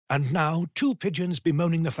And now, two pigeons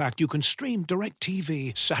bemoaning the fact you can stream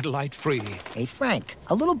DirecTV satellite-free. Hey, Frank,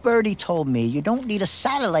 a little birdie told me you don't need a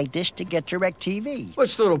satellite dish to get DirecTV.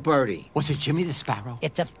 What's little birdie? Was it Jimmy the Sparrow?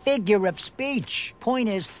 It's a figure of speech. Point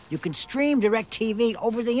is, you can stream DirecTV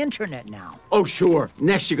over the internet now. Oh, sure.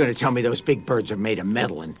 Next you're going to tell me those big birds are made of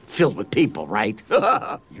metal and filled with people, right?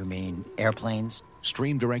 You mean airplanes?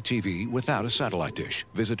 Stream DirecTV without a satellite dish.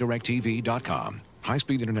 Visit DirecTV.com.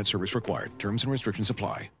 High-speed internet service required. Terms and restrictions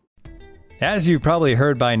apply. As you've probably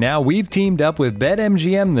heard by now, we've teamed up with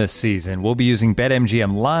BetMGM this season. We'll be using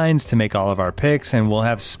BetMGM lines to make all of our picks, and we'll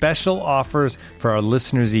have special offers for our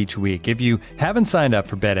listeners each week. If you haven't signed up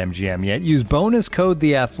for BetMGM yet, use bonus code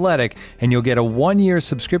The Athletic, and you'll get a 1-year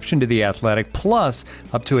subscription to The Athletic, plus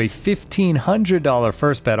up to a $1,500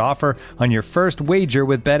 first bet offer on your first wager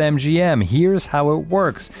with BetMGM. Here's how it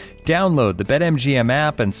works. Download the BetMGM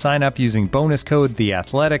app and sign up using bonus code The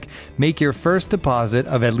Athletic. Make your first deposit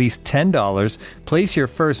of at least $10. Place your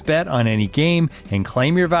first bet on any game and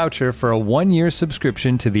claim your voucher for a 1-year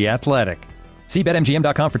subscription to The Athletic. See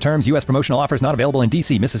BetMGM.com for terms. U.S. promotional offers not available in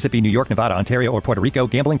D.C., Mississippi, New York, Nevada, Ontario, or Puerto Rico.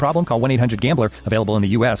 Gambling problem? Call 1-800-GAMBLER. Available in the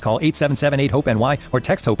U.S. Call 877-8-HOPE-NY or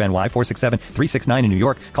text HOPE-NY 467-369 in New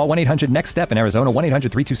York. Call 1-800-NEXT-STEP in Arizona.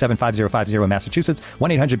 1-800-327-5050 in Massachusetts.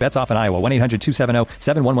 1-800-BETS-OFF in Iowa.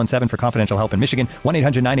 1-800-270-7117 for confidential help in Michigan.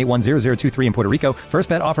 1-800-981-0023 in Puerto Rico. First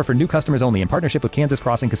bet offer for new customers only in partnership with Kansas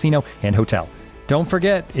Crossing Casino and Hotel. Don't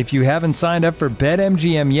forget, if you haven't signed up for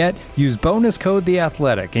BetMGM yet, use bonus code The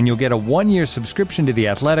Athletic, and you'll get a 1-year subscription to The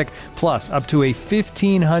Athletic, plus up to a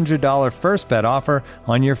 $1,500 first bet offer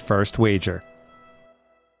on your first wager.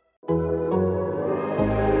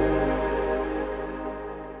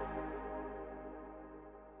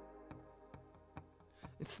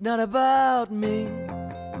 It's not about me.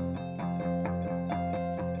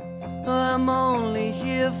 I'm only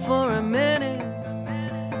here for a minute.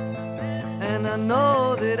 And I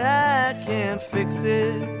know that I can't fix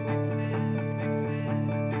it.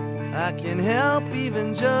 I can help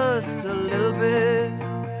even just a little bit.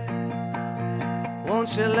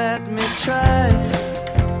 Won't you let me try?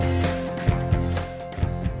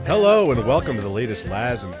 Hello and welcome to the latest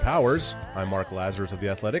Laz and Powers. I'm Mark Lazarus of The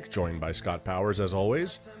Athletic, joined by Scott Powers as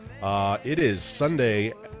always. It is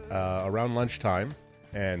Sunday around lunchtime,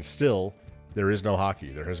 and still there is no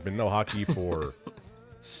hockey. There has been no hockey for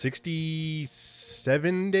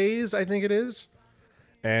 67 days, I think it is.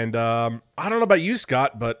 And I don't know about you,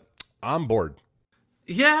 Scott, but I'm bored.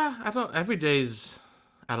 Yeah, every day's,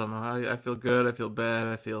 I don't know. I feel good, I feel bad,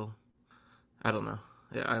 I don't know.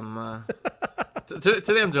 Yeah, I'm,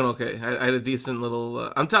 today I'm doing okay. I had a decent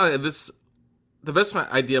little, I'm telling you, the best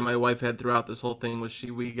idea my wife had throughout this whole thing was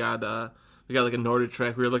we got like a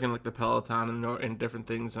NordicTrack. We were looking at like the Peloton and different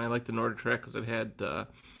things, and I liked the NordicTrack because it had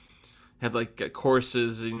like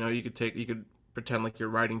courses, you could pretend like you're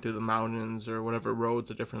riding through the mountains or whatever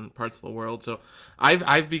roads of different parts of the world. So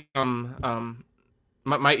I've become,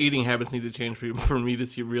 my eating habits need to change for me to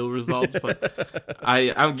see real results, but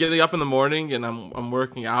I'm getting up in the morning and I'm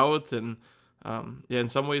working out, and in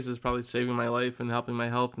some ways it's probably saving my life and helping my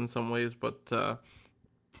health in some ways, but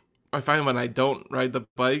I find when I don't ride the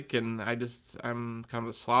bike and I'm kind of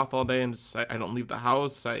a sloth all day and I don't leave the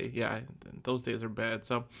house, those days are bad.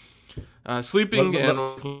 So sleeping and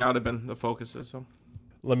working out have been the focuses. So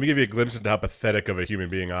let me give you a glimpse into how pathetic of a human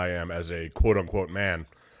being I am as a quote-unquote man.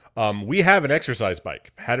 We have an exercise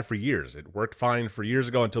bike. I've had it for years. It worked fine for years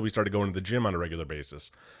ago until we started going to the gym on a regular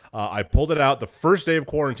basis. I pulled it out the first day of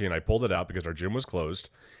quarantine. I pulled it out because our gym was closed,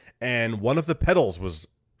 and one of the pedals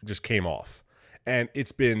just came off. And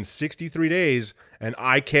it's been 63 days, and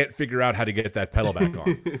I can't figure out how to get that pedal back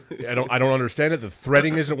on. I don't understand it. The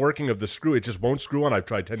threading isn't working of the screw. It just won't screw on. I've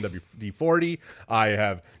tried 10WD-40. I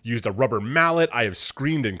have used a rubber mallet. I have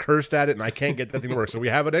screamed and cursed at it, and I can't get that thing to work. So we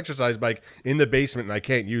have an exercise bike in the basement, and I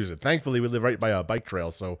can't use it. Thankfully, we live right by a bike trail,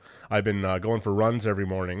 so I've been going for runs every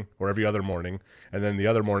morning or every other morning. And then the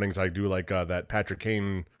other mornings I do like that Patrick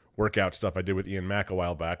Kane workout stuff I did with Ian Mack a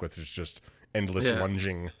while back, which is just endless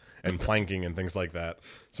lunging and planking and things like that.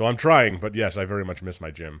 So I'm trying, but yes, I very much miss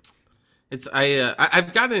my gym.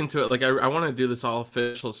 I've gotten into it. Like I want to do this all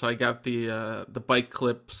official, so I got the bike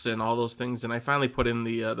clips and all those things, and I finally put in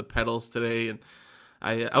the pedals today, and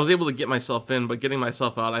I was able to get myself in, but getting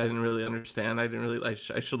myself out, I didn't really understand. I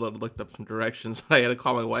should have looked up some directions, but I had to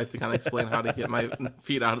call my wife to kind of explain how to get my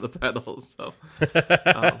feet out of the pedals. So, it's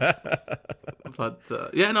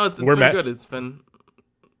been good. It's been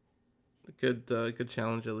good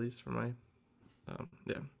challenge, at least for my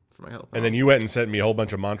for my health. And then you went and sent me a whole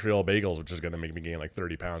bunch of Montreal bagels, which is going to make me gain like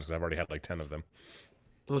 30 pounds because I've already had like 10 of them.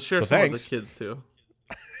 Well, share some with the kids too.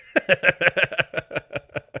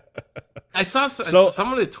 I saw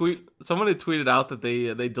someone had tweeted out that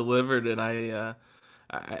they delivered, and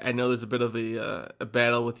I know there's a bit of a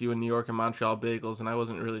battle with you in New York and Montreal bagels, and I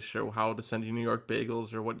wasn't really sure how to send you New York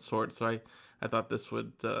bagels or what sort. So I thought this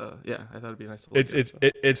would, I thought it'd be a nice.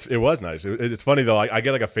 It was nice. It's funny though. I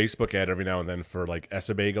get like a Facebook ad every now and then for like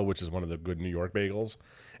Essa Bagel, which is one of the good New York bagels,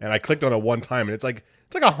 and I clicked on it one time, and it's like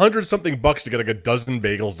 $100-something to get like a dozen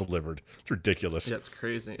bagels delivered. It's ridiculous. Yeah, it's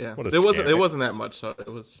crazy. Yeah, What a scam. It wasn't that much, so it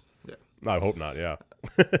was. Yeah. No, I hope not. Yeah.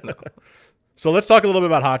 No. So let's talk a little bit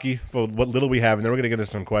about hockey for what little we have, and then we're going to get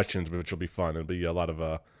into some questions, which will be fun. It'll be a lot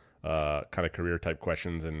of kind of career-type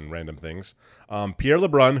questions and random things. Pierre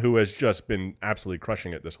LeBrun, who has just been absolutely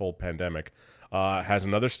crushing it this whole pandemic, has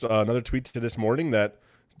another tweet to this morning that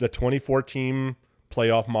the 24-team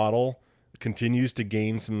playoff model continues to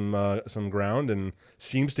gain some ground and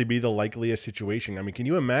seems to be the likeliest situation. I mean, can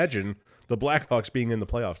you imagine the Blackhawks being in the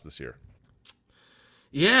playoffs this year?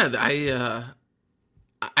 Yeah,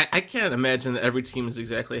 I can't imagine that every team is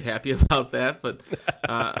exactly happy about that, but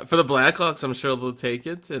for the Blackhawks, I'm sure they'll take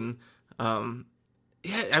it. And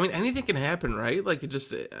yeah, I mean, anything can happen, right? Like,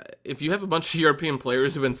 if you have a bunch of European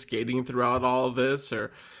players who've been skating throughout all of this,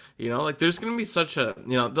 or like there's going to be such a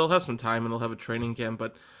they'll have some time and they'll have a training camp,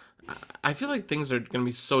 but I feel like things are going to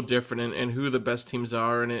be so different in who the best teams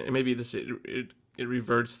are, and maybe it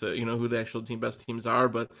reverts to who the actual best teams are,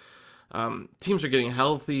 but. Teams are getting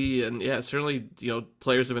healthy, and yeah, certainly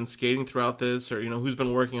players have been skating throughout this, or who's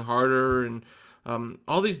been working harder, and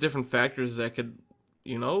all these different factors that could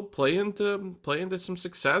play into some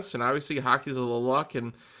success. And obviously, hockey's a little luck,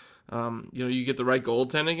 and you get the right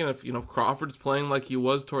goaltending, and if Crawford's playing like he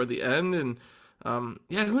was toward the end, and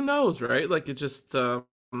yeah, who knows, right? Like it just. I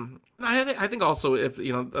think also if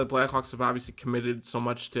the Blackhawks have obviously committed so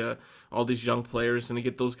much to all these young players, and to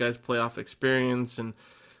get those guys playoff experience, and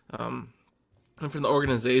from the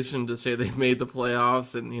organization to say they've made the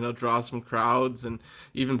playoffs and draw some crowds and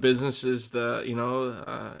even businesses,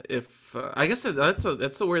 if I guess that's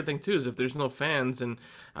the weird thing too, is if there's no fans, and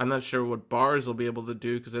I'm not sure what bars will be able to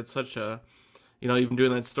do, because it's such a even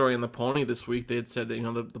doing that story in the Pony this week, they had said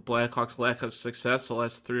that the Blackhawks' lack of success the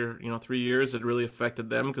last 3 years had really affected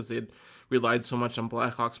them, because they had relied so much on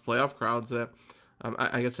Blackhawks playoff crowds that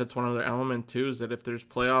I guess that's one other element too, is that if there's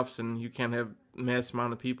playoffs and you can't have mass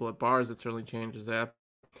amount of people at bars, it certainly changes that.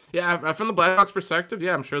 Yeah, from the Blackhawks perspective,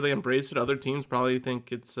 yeah, I'm sure they embrace it. Other teams probably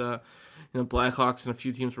think it's Blackhawks and a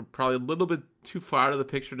few teams were probably a little bit too far out of the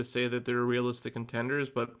picture to say that they're realistic contenders,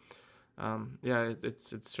 but yeah,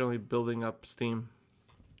 it's certainly building up steam.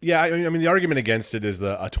 Yeah, I mean the argument against it is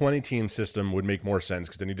a 20-team system would make more sense,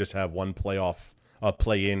 because then you just have one playoff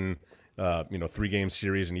play-in 3-game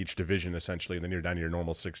series in each division essentially, and then you're down to your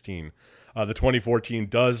normal 16. The 24-team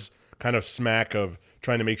does kind of smack of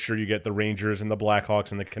trying to make sure you get the Rangers and the Blackhawks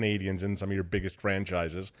and the Canadiens and some of your biggest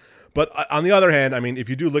franchises. But on the other hand, I mean, if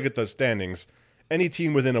you do look at the standings, any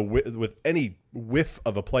team with any whiff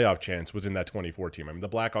of a playoff chance was in that 24 team. I mean, the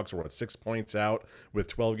Blackhawks are 6 points out with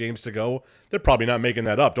 12 games to go. They're probably not making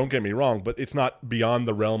that up, don't get me wrong, but it's not beyond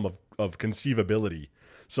the realm of conceivability.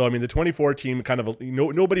 So, I mean, the 24 team kind of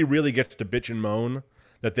nobody really gets to bitch and moan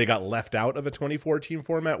that they got left out of a 24-team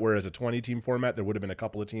format, whereas a 20-team format, there would have been a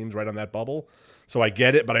couple of teams right on that bubble. So I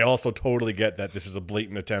get it, but I also totally get that this is a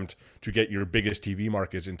blatant attempt to get your biggest TV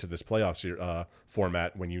markets into this playoff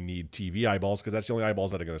format when you need TV eyeballs, because that's the only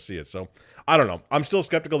eyeballs that are going to see it. So I don't know. I'm still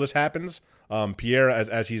skeptical this happens. Pierre,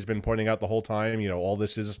 as he's been pointing out the whole time, all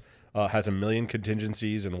this has a million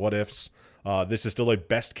contingencies and what ifs. This is still a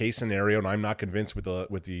best case scenario, and I'm not convinced with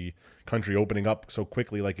the country opening up so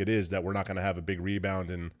quickly like it is that we're not going to have a big rebound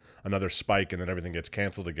and another spike and then everything gets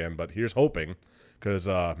canceled again. But here's hoping, because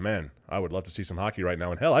man, I would love to see some hockey right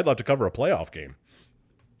now, and hell, I'd love to cover a playoff game.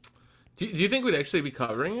 Do you think we'd actually be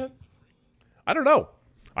covering it? I don't know.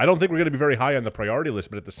 I don't think we're going to be very high on the priority list,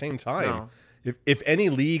 but at the same time, if any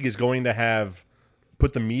league is going to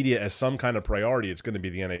put the media as some kind of priority, it's going to be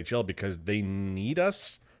the NHL, because they need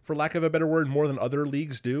us, for lack of a better word, more than other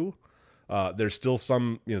leagues do. There's still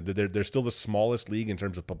they're still the smallest league in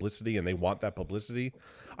terms of publicity, and they want that publicity.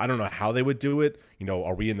 I don't know how they would do it.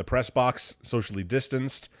 Are we in the press box, socially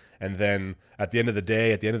distanced, and then at the end of the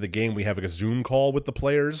day, at the end of the game, we have a Zoom call with the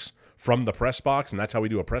players from the press box, and that's how we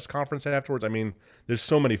do a press conference afterwards? I mean, there's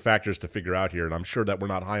so many factors to figure out here, and I'm sure that we're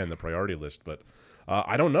not high on the priority list, but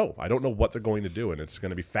I don't know. I don't know what they're going to do, and it's going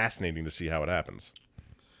to be fascinating to see how it happens.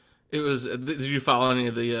 Did you follow any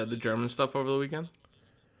of the German stuff over the weekend?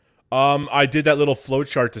 I did that little flow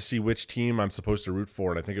chart to see which team I'm supposed to root for,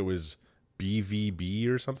 and I think it was BVB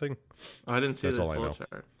or something. Oh, I didn't see That's the all flow I know.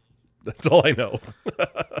 chart. That's all I know.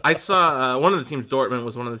 I saw one of the teams, Dortmund,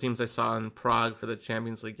 was one of the teams I saw in Prague for the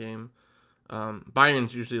Champions League game.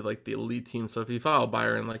 Bayern's usually like the elite team. So if you follow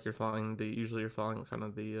Bayern, like you're following you're following kind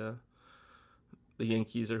of the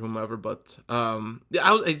Yankees or whomever. But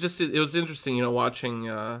yeah, it was interesting, you know, watching.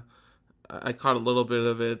 I caught a little bit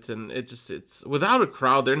of it, and it's without a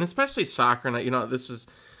crowd there, and especially soccer. And you know, this is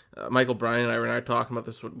Michael Bryan and I were talking about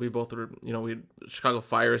this. We both were, you know, we had Chicago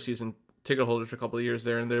Fire season ticket holders for a couple of years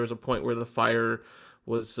there, and there was a point where the Fire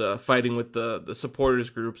was fighting with the supporters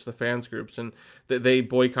groups, the fans groups, and they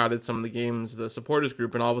boycotted some of the games, the supporters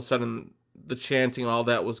group, and all of a sudden the chanting and all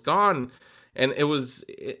that was gone. And it was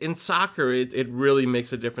in soccer, it really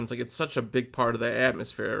makes a difference. Like, it's such a big part of the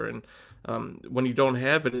atmosphere, and when you don't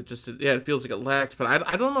have it, it feels like it lacks. But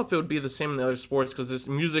I don't know if it would be the same in the other sports, because this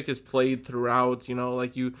music is played throughout. You know,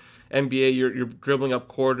 like NBA, you're dribbling up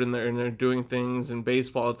court and they're doing things. In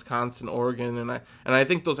baseball, it's constant organ, and I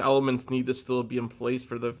think those elements need to still be in place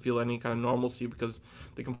for the feel any kind of normalcy, because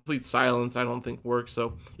the complete silence I don't think works.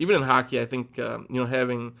 So even in hockey, I think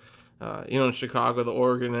having in Chicago, the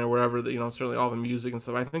organ or wherever, certainly all the music and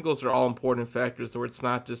stuff, I think those are all important factors where it's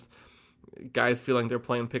not just guys feeling they're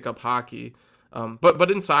playing pickup hockey. But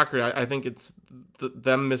in soccer, I think it's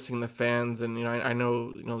them missing the fans. And, I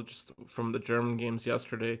know, just from the German games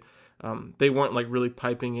yesterday, they weren't like really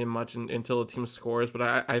piping in much until the team scores.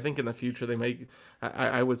 But I think in the future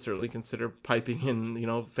I would certainly consider piping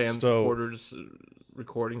in, fans, supporters,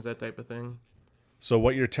 recordings, that type of thing. So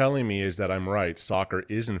what you're telling me is that I'm right. Soccer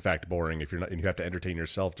is in fact boring if you're not, and you have to entertain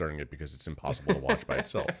yourself during it because it's impossible to watch by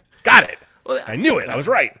itself. Got it. Well, I knew it. I was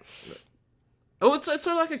right. Oh, it's sort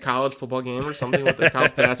of like a college football game or something with the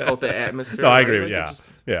college basketball, the atmosphere. No, I agree. Like,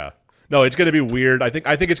 yeah. No, it's going to be weird. I think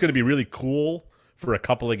it's going to be really cool for a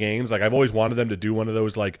couple of games. Like, I've always wanted them to do one of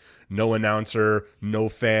those like no announcer, no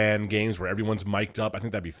fan games where everyone's mic'd up. I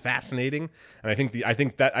think that'd be fascinating. And I think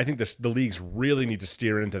the leagues really need to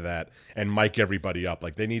steer into that and mic everybody up.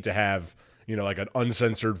 Like, they need to have, like an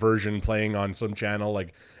uncensored version playing on some channel,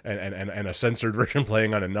 like and a censored version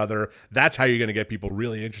playing on another. That's how you're going to get people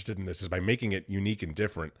really interested in this, is by making it unique and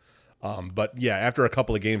different. But yeah, after a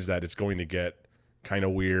couple of games, that it's going to get kind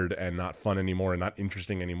of weird and not fun anymore and not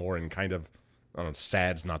interesting anymore, and kind of, I don't know,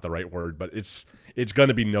 sad's not the right word, but it's going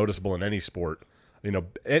to be noticeable in any sport. The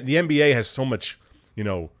NBA has so much,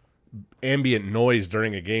 ambient noise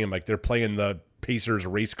during a game. Like, they're playing the Pacers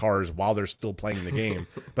race cars while they're still playing the game.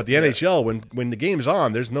 But the NHL, when the game's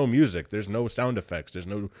on, there's no music, there's no sound effects, there's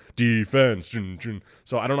no defense.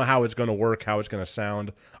 So I don't know how it's going to work, how it's going to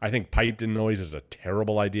sound. I think piped in noise is a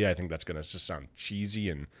terrible idea. I think that's going to just sound cheesy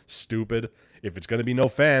and stupid. If it's going to be no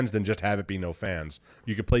fans, then just have it be no fans.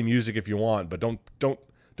 You can play music if you want, but don't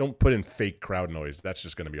put in fake crowd noise. That's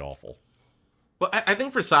just going to be awful. Well, I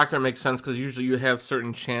think for soccer it makes sense because usually you have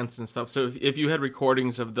certain chants and stuff. So if you had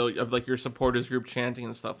recordings of like your supporters group chanting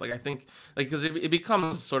and stuff, like, I think, like, because it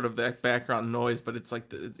becomes sort of that background noise, but it's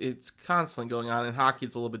like it's constantly going on. In hockey,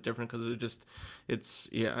 it's a little bit different because it's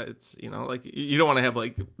like you don't want to have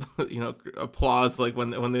like applause like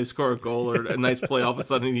when they score a goal or a nice play, all of a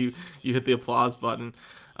sudden you hit the applause button.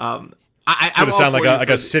 It's going to sound like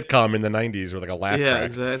a sitcom in the 90s or like a laugh track. Yeah,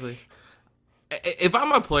 exactly. If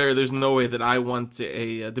I'm a player, there's no way that I want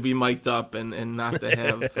to be mic'd up and not to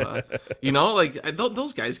have,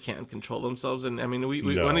 those guys can't control themselves. And I mean,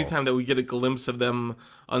 we anytime that we get a glimpse of them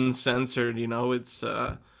uncensored, it's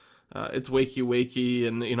wakey,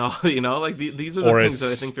 and like these are the things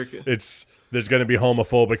that I think are. There's going to be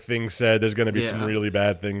homophobic things said. There's going to be some really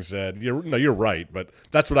bad things said. You're right, but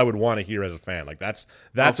that's what I would want to hear as a fan. Like, that's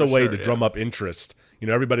a way to drum up interest.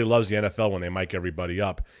 Everybody loves the NFL when they mic everybody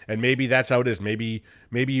up, and maybe that's how it is. Maybe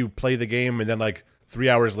you play the game and then like 3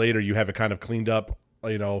 hours later you have it kind of cleaned up.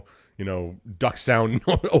 Duck sound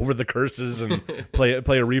over the curses and play a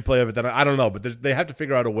replay of it. Then I don't know, but they have to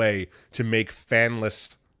figure out a way to make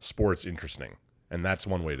fanless sports interesting, and that's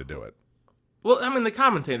one way to do it. Well, I mean, the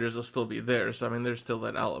commentators will still be there, so I mean, there's still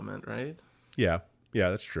that element, right? Yeah,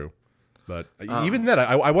 that's true. But even then,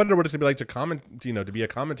 I wonder what it's gonna be like to comment, to be a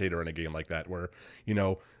commentator in a game like that, where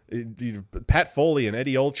Pat Foley and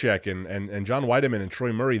Eddie Olczyk and John Weideman and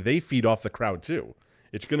Troy Murray, they feed off the crowd too.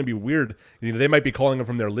 It's going to be weird. They might be calling them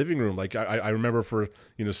from their living room. Like I remember for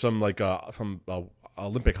some like from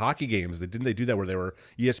Olympic hockey games, didn't they do that where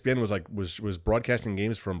ESPN was broadcasting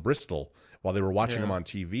games from Bristol while they were watching them on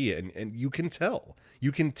TV, and you can tell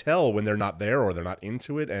when they're not there or they're not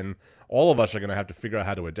into it, and all of us are going to have to figure out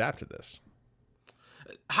how to adapt to this.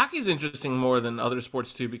 Hockey's interesting more than other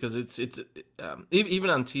sports too, because it's even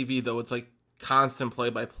on TV though, it's like constant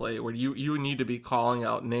play-by-play where you need to be calling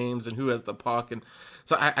out names and who has the puck, and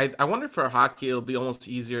so I wonder if for hockey it'll be almost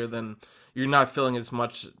easier than you're not feeling as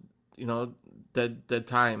much dead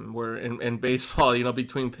time where in baseball,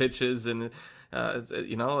 between pitches and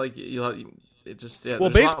like it just Well,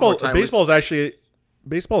 baseball is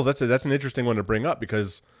that's an interesting one to bring up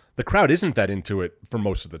because the crowd isn't that into it for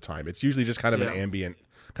most of the time. It's usually just kind of an ambient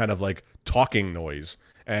kind of like talking noise.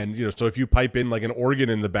 And, so if you pipe in like an organ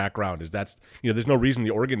in the background, there's no reason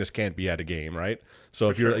the organist can't be at a game, right? So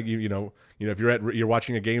if you're, if you're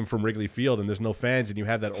watching a game from Wrigley Field and there's no fans and you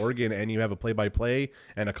have that organ and you have a play-by-play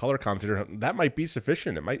and a color commentator, that might be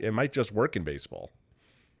sufficient. It might just work in baseball.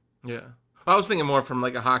 Yeah. I was thinking more from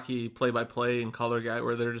like a hockey play-by-play and color guy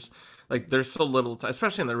where they're just like there's so little time,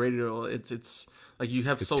 especially in the radio. It's like you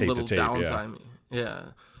have so little downtime. Yeah.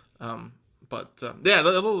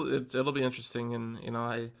 It'll be interesting, and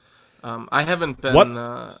I haven't been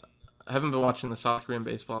watching the South Korean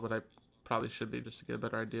baseball, but I probably should be just to get a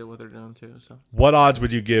better idea of what they're doing too. So, what odds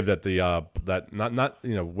would you give that that not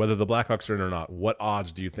whether the Blackhawks are in or not? What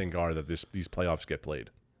odds do you think are that these playoffs get played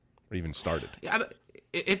or even started? Yeah,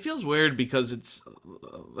 it feels weird because it's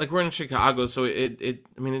like we're in Chicago, so I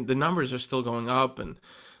mean the numbers are still going up, and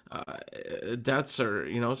deaths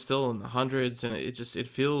are still in the hundreds, and it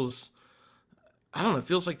feels. I don't know. It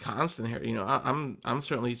feels like constant here. I'm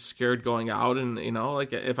certainly scared going out, and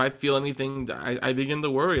like if I feel anything, I begin to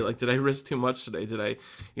worry. Like, did I risk too much today? Did I,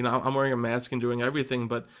 I'm wearing a mask and doing everything,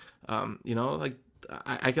 but like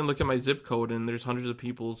I can look at my zip code and there's hundreds of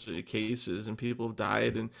people's cases and people have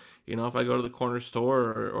died, and if I go to the corner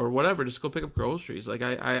store or whatever, just go pick up groceries. Like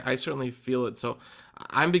I certainly feel it. So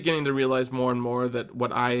I'm beginning to realize more and more that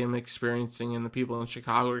what I am experiencing and the people in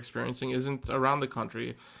Chicago are experiencing isn't around the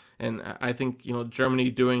country. And I think,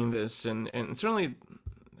 Germany doing this and certainly,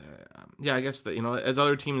 I guess that,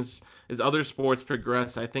 as other sports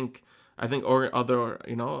progress, I think or other,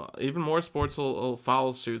 even more sports will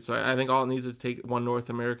follow suit. So I think all it needs is to take one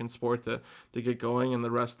North American sport to get going, and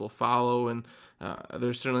the rest will follow. And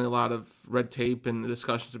there's certainly a lot of red tape and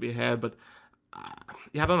discussions to be had. But I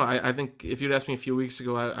don't know. I think if you'd asked me a few weeks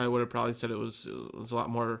ago, I would have probably said it was a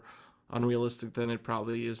lot more unrealistic than it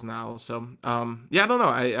probably is now. So I don't know.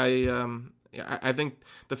 I think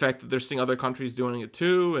the fact that they're seeing other countries doing it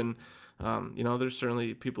too, and there's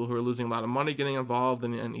certainly people who are losing a lot of money getting involved,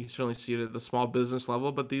 and you certainly see it at the small business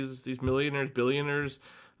level. But these millionaires, billionaires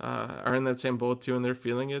are in that same boat too, and they're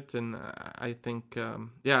feeling it. And I think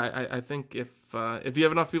I think if you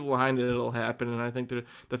have enough people behind it, it'll happen. And I think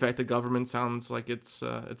the fact that government sounds like it's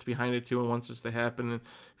behind it too and wants this to happen, and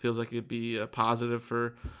feels like it'd be a positive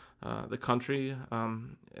for the country,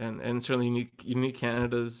 and certainly unique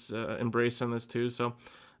Canada's embrace on this too. So,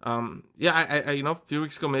 a few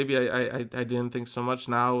weeks ago maybe I didn't think so much.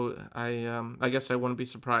 Now I guess I wouldn't be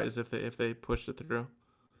surprised if they pushed it through.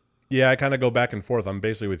 Yeah, I kind of go back and forth. I'm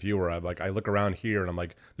basically with you, where I look around here and I'm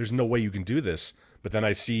like, there's no way you can do this. But then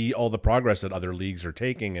I see all the progress that other leagues are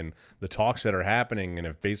taking and the talks that are happening. And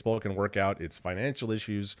if baseball can work out its financial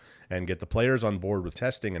issues and get the players on board with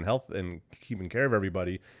testing and health and keeping care of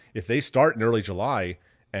everybody, if they start in early July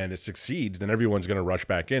and it succeeds, then everyone's going to rush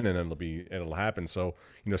back in and it'll happen. So,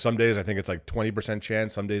 some days I think it's like 20%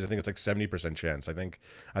 chance. Some days I think it's like 70% chance. I think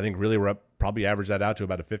really we're probably average that out to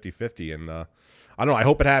about a 50-50. And I don't know. I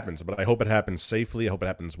hope it happens, but I hope it happens safely. I hope it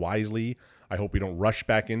happens wisely. I hope we don't rush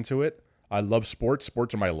back into it. I love sports.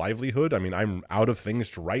 Sports are my livelihood. I mean, I'm out of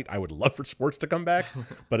things to write. I would love for sports to come back,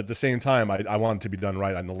 but at the same time, I want it to be done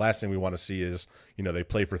right. And the last thing we want to see is, they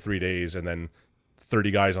play for 3 days and then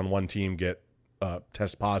 30 guys on one team get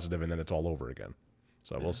test positive and then it's all over again.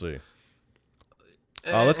 So we'll see.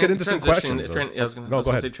 Let's get into some questions. Go ahead.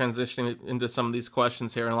 Transitioning into some of these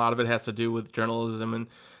questions here, and a lot of it has to do with journalism,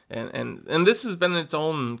 and this has been its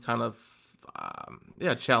own kind of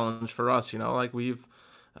challenge for us. Like we've.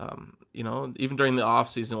 Even during the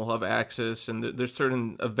off season, we'll have access, and there's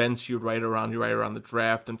certain events you write around the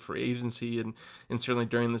draft and free agency, and certainly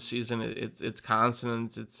during the season, it's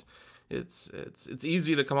constant. It's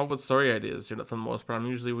easy to come up with story ideas, for the most part.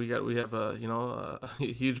 Usually we have a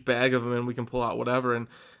huge bag of them, and we can pull out whatever. And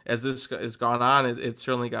as this has gone on, it's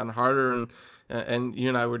certainly gotten harder. And you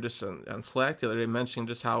and I were just on Slack the other day mentioning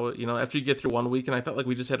just how, after you get through one week, and I felt like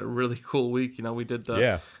we just had a really cool week. We did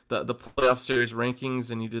the playoff series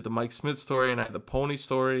rankings, and you did the Mike Smith story, and I had the Pony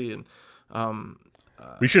story, and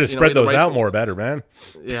we should have spread those out more better, man.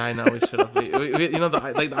 Yeah, I know we should have.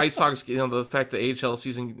 The Ice Sox, the fact the AHL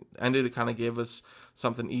season ended, it kind of gave us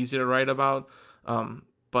something easy to write about.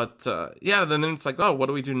 But then it's like, oh, what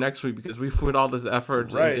do we do next week? Because we put all this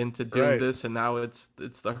effort into doing this, and now it's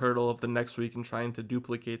the hurdle of the next week and trying to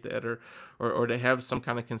duplicate that or to have some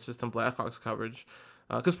kind of consistent Blackhawks coverage.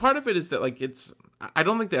 Because part of it is that I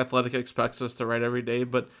don't think the Athletic expects us to write every day,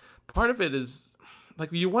 but part of it is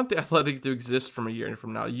like you want the Athletic to exist from a year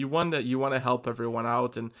from now. You want to help everyone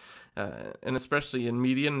out, and especially in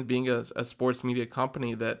media and being a sports media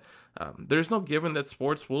company, that there's no given that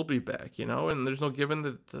sports will be back, and there's no given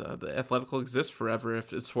that the Athletic will exist forever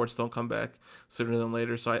if sports don't come back sooner than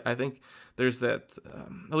later. So I think there's that,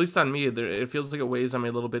 at least on me, it feels like it weighs on me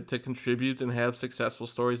a little bit to contribute and have successful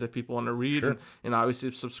stories that people want to read, Sure. and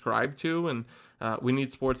obviously subscribe to, and we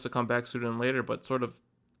need sports to come back sooner than later, but sort of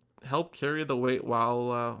help carry the weight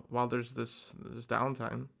while there's this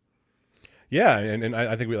downtime. Yeah, and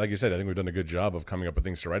I think like you said, I think we've done a good job of coming up with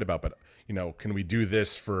things to write about. But can we do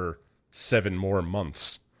this for 7 more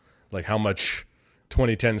months? Like, how much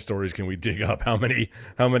 2010 stories can we dig up? How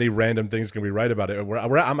many random things can we write about it?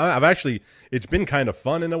 I've actually, it's been kind of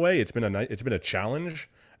fun in a way. It's been a challenge,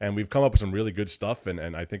 and we've come up with some really good stuff.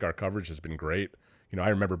 And I think our coverage has been great. I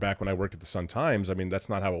remember back when I worked at the Sun-Times. I mean, that's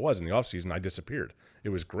not how it was in the off season. I disappeared. It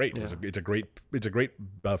was great. Yeah. It's a great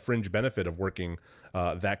fringe benefit of working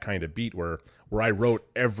that kind of beat where I wrote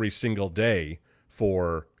every single day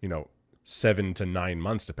for 7 to 9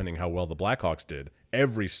 months, depending how well the Blackhawks did.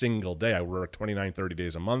 Every single day, I worked 29, 30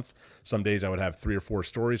 days a month. Some days I would have 3 or 4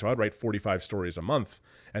 stories, so I'd write 45 stories a month.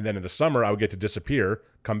 And then in the summer, I would get to disappear,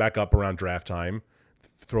 come back up around draft time,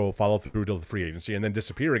 follow through till the free agency, and then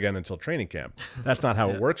disappear again until training camp. That's not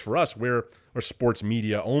how it works for us. We're a sports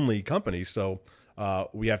media only company, so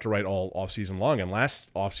we have to write all off season long. And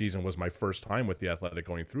last off season was my first time with the Athletic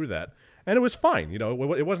going through that, and it was fine.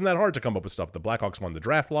 It wasn't that hard to come up with stuff. The Blackhawks won the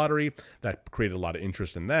draft lottery, that created a lot of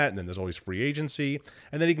interest in that, and then there's always free agency,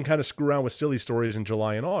 and then you can kind of screw around with silly stories in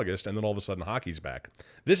July and August, and then all of a sudden hockey's back.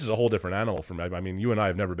 This is a whole different animal for me. I mean, you and I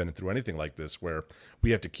have never been through anything like this where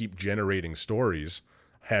we have to keep generating stories,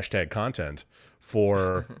 #content,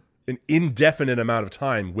 for an indefinite amount of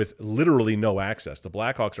time with literally no access. The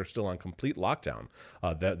Blackhawks are still on complete lockdown.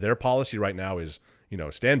 Their policy right now is,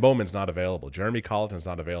 Stan Bowman's not available. Jeremy Colleton's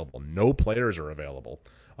not available. No players are available.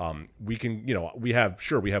 We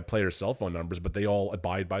have players' cell phone numbers, but they all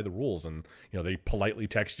abide by the rules. And, they politely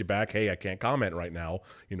text you back, hey, I can't comment right now,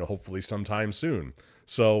 hopefully sometime soon.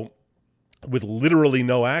 So with literally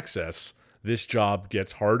no access, this job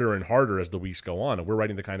gets harder and harder as the weeks go on, and we're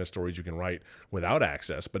writing the kind of stories you can write without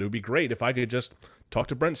access. But it would be great if I could just talk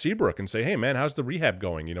to Brent Seabrook and say, hey, man, how's the rehab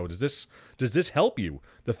going? Does this help you?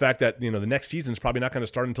 The fact that, the next season's probably not going to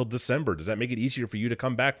start until December, does that make it easier for you to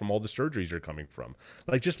come back from all the surgeries you're coming from?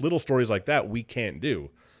 Like, just little stories like that we can't do.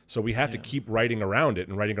 So we have to keep writing around it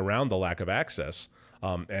and writing around the lack of access.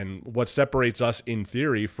 And what separates us, in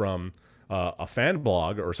theory, from a fan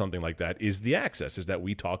blog or something like that is the access, is that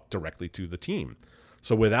we talk directly to the team.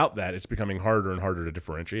 So without that, it's becoming harder and harder to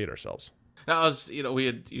differentiate ourselves. Now,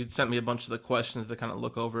 you'd sent me a bunch of the questions to kind of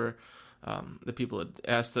look over that people had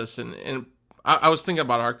asked us, and I was thinking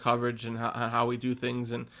about our coverage and how we do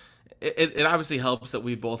things, and it obviously helps that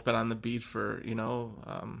we've both been on the beat for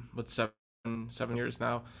 7 years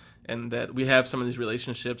now, and that we have some of these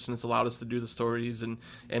relationships, and it's allowed us to do the stories and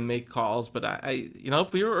make calls. But I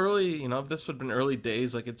if we were early, if this would have been early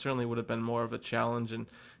days, like, it certainly would have been more of a challenge. And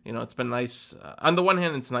it's been nice. On the one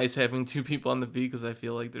hand, it's nice having 2 people on the beat, because I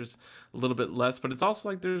feel like there's a little bit less, but it's also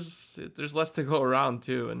like there's less to go around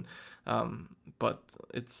too. And but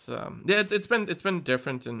it's it's been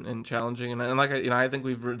different and challenging, and like I think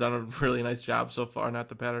we've done a really nice job so far. Not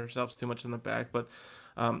to pat ourselves too much on the back, but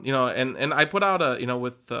and I put out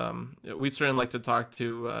we certainly like to talk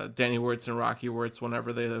to Danny Wirtz and Rocky Wirtz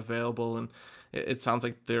whenever they're available, and it sounds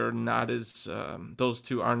like they're not as those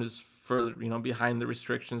two aren't as further behind the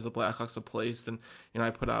restrictions the Blackhawks have placed. And I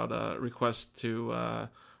put out a request to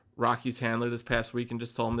Rocky's handler this past week and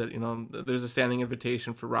just told him that there's a standing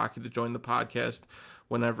invitation for Rocky to join the podcast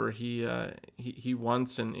whenever he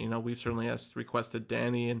wants. And we've certainly requested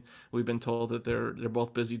Danny, and we've been told that they're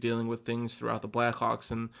both busy dealing with things throughout the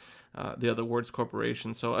Blackhawks and the other Wirtz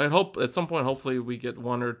Corporation. So I hope at some point, hopefully, we get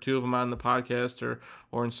 1 or 2 of them on the podcast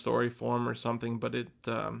or in story form or something. But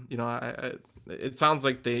it sounds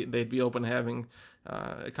like they'd be open to having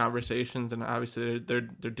conversations, and obviously they're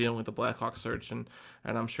dealing with the Blackhawk search and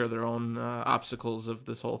I'm sure their own obstacles of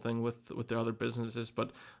this whole thing with their other businesses.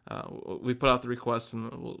 But we put out the request,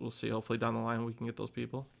 and we'll see. Hopefully down the line we can get those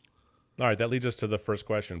people. All right, that leads us to the first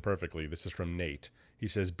question perfectly. This is from Nate. He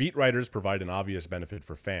says, beat writers provide an obvious benefit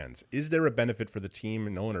for fans. Is there a benefit for the team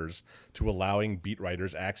and owners to allowing beat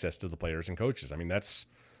writers access to the players and coaches? I mean, that's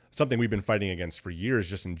something we've been fighting against for years,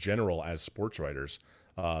 just in general as sports writers.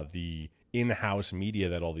 The in-house media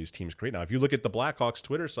that all these teams create. Now, if you look at the Blackhawks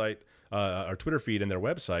Twitter site, or Twitter feed and their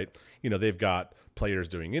website, they've got players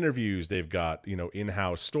doing interviews, they've got,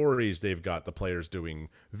 in-house stories, they've got the players doing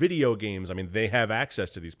video games. I mean, they have access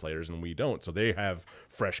to these players and we don't. So they have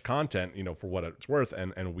fresh content, for what it's worth,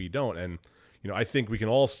 and we don't. And, I think we can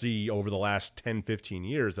all see over the last 10, 15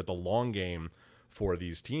 years that the long game for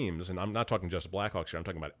these teams, and I'm not talking just Blackhawks here, I'm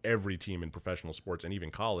talking about every team in professional sports and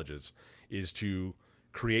even colleges, is to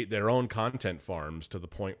create their own content farms to the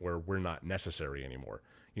point where we're not necessary anymore.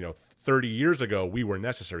 30 years ago, we were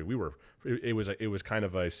necessary. It was kind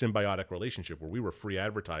of a symbiotic relationship where we were free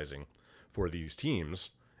advertising for these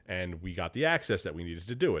teams, and we got the access that we needed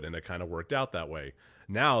to do it, and it kind of worked out that way.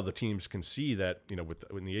 Now the teams can see that,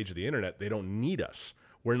 in the age of the internet, they don't need us.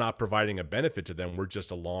 We're not providing a benefit to them. We're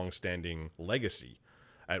just a long-standing legacy.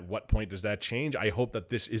 At what point does that change? I hope that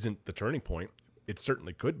this isn't the turning point. It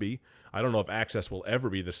certainly could be. I don't know if access will ever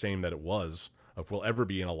be the same that it was, if we'll ever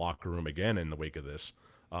be in a locker room again in the wake of this.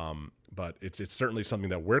 But it's certainly something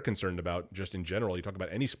that we're concerned about just in general. You talk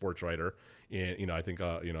about any sports writer, and I think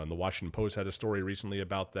and the Washington Post had a story recently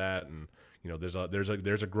about that, and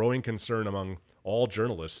there's a growing concern among all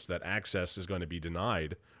journalists that access is going to be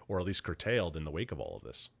denied or at least curtailed in the wake of all of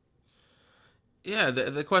this. Yeah,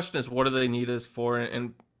 the question is, what do they need us for?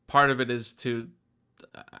 And part of it is to,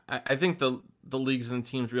 I think the leagues and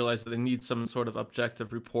teams realize that they need some sort of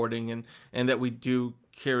objective reporting, and that we do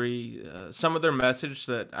carry some of their message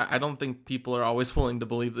that I don't think people are always willing to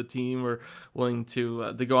believe the team or willing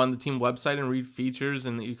to go on the team website and read features,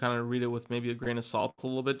 and that you kind of read it with maybe a grain of salt a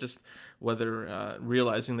little bit, just whether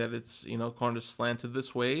realizing that it's kind of slanted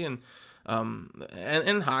this way. And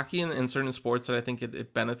hockey and certain sports that I think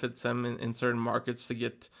it benefits them in certain markets to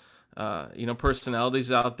get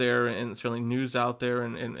personalities out there and certainly news out there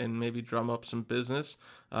and maybe drum up some business.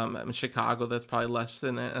 In Chicago, that's probably less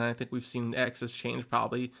than, and I think we've seen access change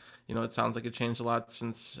probably. It sounds like it changed a lot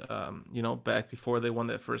since, back before they won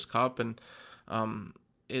that first cup. And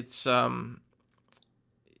it's,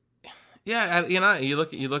 yeah, you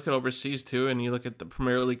look at overseas too, and you look at the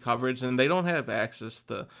Premier League coverage, and they don't have access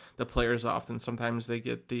to the players often. Sometimes they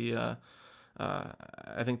get the,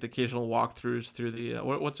 I think the occasional walkthroughs through the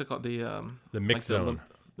what's it called, the mix zone.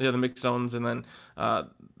 The mixed zones, and then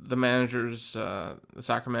the managers, the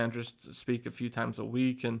soccer managers, speak a few times a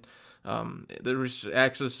week, and the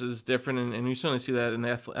access is different, and you certainly see that in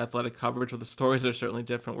the athletic coverage, where the stories are certainly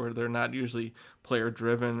different, where they're not usually player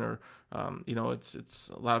driven, or it's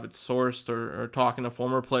a lot of it's sourced or talking to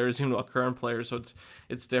former players, even to current players, so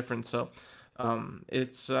it's different. So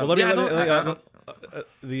it's I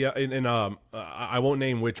won't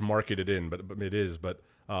name which market it in, but it is, but.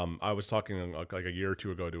 I was talking like a year or two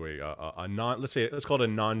ago to let's call it a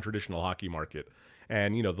non-traditional hockey market.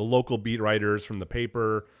 And, the local beat writers from the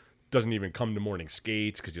paper doesn't even come to morning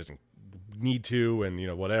skates because he doesn't need to,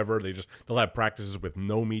 and, whatever. They'll have practices with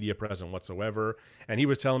no media present whatsoever. And he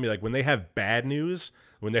was telling me, like, when they have bad news,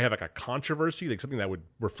 when they have like a controversy, like something that would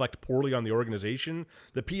reflect poorly on the organization,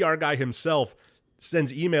 the PR guy himself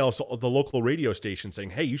sends emails to the local radio station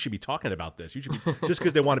saying, hey, you should be talking about this. You should be, just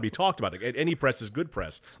because they want to be talked about. Any press is good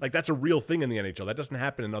press. Like, that's a real thing in the NHL. That doesn't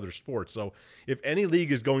happen in other sports. So if any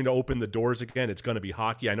league is going to open the doors again, it's going to be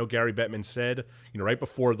hockey. I know Gary Bettman said, right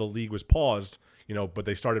before the league was paused, but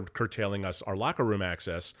they started curtailing us our locker room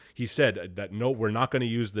access. He said that, no, we're not going to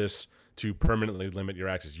use this to permanently limit your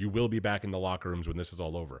access. You will be back in the locker rooms when this is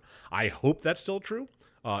all over. I hope that's still true.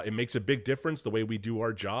 It makes a big difference the way we do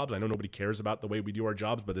our jobs. I know nobody cares about the way we do our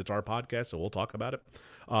jobs, but it's our podcast, so we'll talk about it.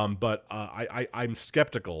 But I'm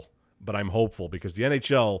skeptical, but I'm hopeful, because the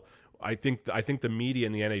NHL, I think the media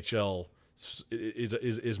in the NHL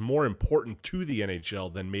is more important to the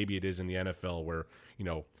NHL than maybe it is in the NFL, where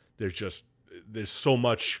there's so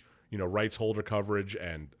much rights holder coverage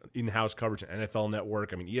and in-house coverage and NFL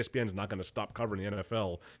Network. I mean, ESPN is not going to stop covering the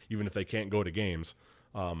NFL even if they can't go to games.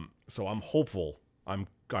 So I'm hopeful.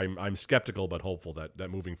 I'm skeptical but hopeful that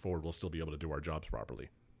moving forward we'll still be able to do our jobs properly.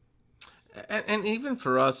 And even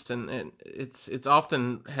for us, and it's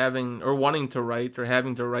often having or wanting to write or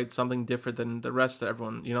having to write something different than the rest of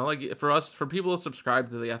everyone. Like for us, for people to subscribe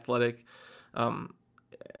to The Athletic,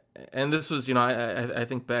 and this was, I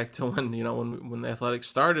think back to when when The Athletic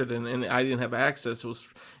started and I didn't have access. It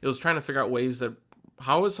was trying to figure out ways that,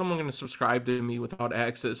 how is someone going to subscribe to me without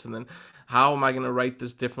access, and then how am I going to write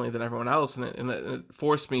this differently than everyone else? And it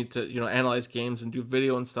forced me to analyze games and do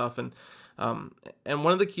video and stuff. And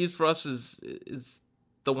one of the keys for us is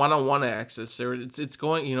the one-on-one access, or it's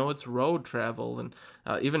going, it's road travel, and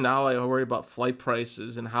even now I worry about flight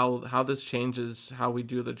prices and how this changes how we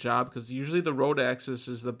do the job, because usually the road access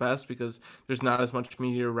is the best because there's not as much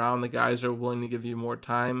media around. The guys are willing to give you more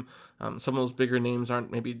time. Some of those bigger names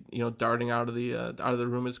aren't maybe darting out of the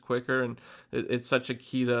room as quicker, and it's such a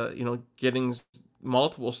key to getting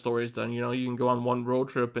multiple stories done. You can go on one road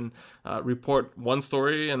trip and report one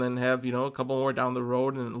story, and then have a couple more down the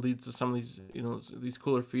road, and it leads to some of these these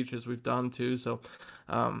cooler features we've done too. So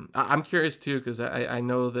I'm curious too, because I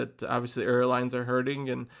know that obviously airlines are hurting,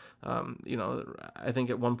 and I think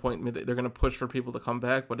at one point they're going to push for people to come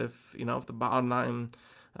back, but if if the bottom line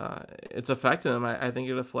it's affecting them, I think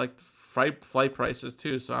it'll affect flight prices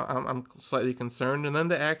too. So I'm slightly concerned. And then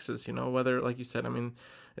the access, whether, like you said, I mean,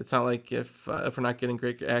 it's not like if we're not getting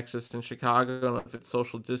great access in Chicago, and if it's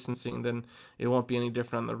social distancing, then it won't be any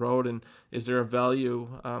different on the road. And is there a value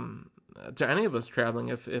to any of us traveling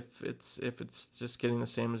if it's just getting the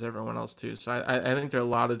same as everyone else too? So I think there are a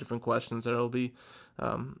lot of different questions that will be,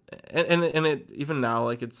 and it even now,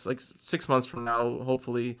 like it's like 6 months from now,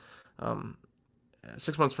 hopefully,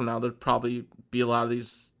 6 months from now there'll probably be a lot of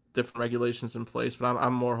these different regulations in place. But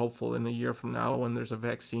I'm more hopeful in a year from now, when there's a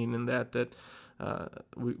vaccine and that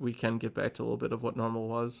we can get back to a little bit of what normal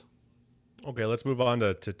was. Okay, let's move on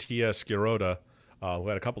to Tia Skirota, who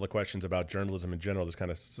had a couple of questions about journalism in general. This kind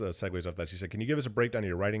of segues off that. She said, can you give us a breakdown of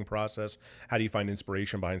your writing process? How do you find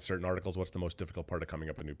inspiration behind certain articles? What's the most difficult part of coming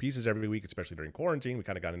up with new pieces every week, especially during quarantine? We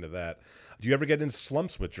kind of got into that. Do you ever get in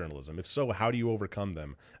slumps with journalism? If so, how do you overcome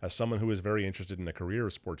them? As someone who is very interested in a career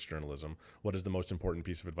of sports journalism, what is the most important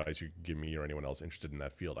piece of advice you can give me or anyone else interested in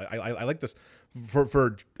that field? I like this.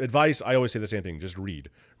 For advice, I always say the same thing. Just read.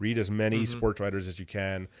 Read as many sports writers as you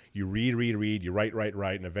can. You read. You write.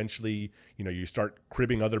 And eventually, you start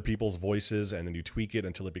cribbing other people's voices, and then you tweak it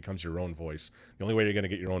until it becomes your own voice. The only way you're going to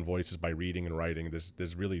get your own voice is by reading and writing.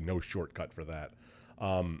 There's really no shortcut for that.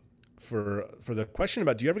 For the question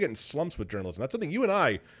about, do you ever get in slumps with journalism? That's something you and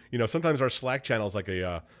I, sometimes our Slack channel is like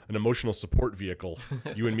an emotional support vehicle.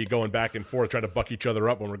 You and me going back and forth, trying to buck each other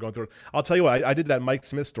up when we're going through it. I'll tell you what, I did that Mike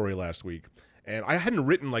Smith story last week, and I hadn't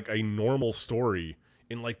written like a normal story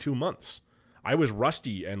in like 2 months. I was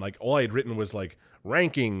rusty, and like all I had written was like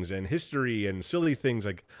rankings and history and silly things.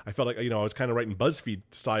 Like I felt like I was kind of writing BuzzFeed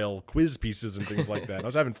style quiz pieces and things like that. I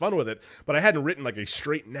was having fun with it, but I hadn't written like a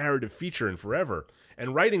straight narrative feature in forever.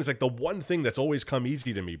 And writing's like the one thing that's always come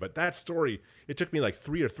easy to me. But that story, it took me like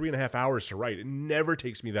 3 or 3.5 hours to write. It never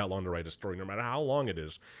takes me that long to write a story, no matter how long it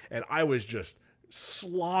is. And I was just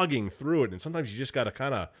slogging through it. And sometimes you just got to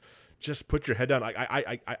kind of just put your head down.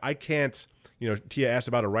 I can't. Tia asked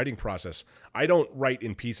about a writing process. I don't write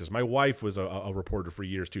in pieces. My wife was a reporter for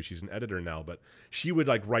years too. She's an editor now, but she would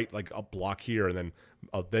like write like a block here, and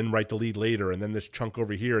then write the lead later, and then this chunk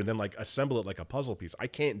over here, and then like assemble it like a puzzle piece. I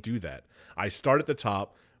can't do that. I start at the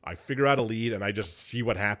top, I figure out a lead, and I just see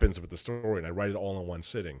what happens with the story, and I write it all in one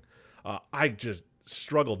sitting. I just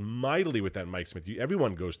struggled mightily with that, Mike Smith.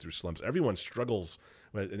 Everyone goes through slumps. Everyone struggles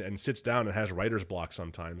and sits down and has writer's block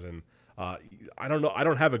sometimes. And I don't know. I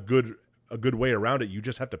don't have a good way around it. You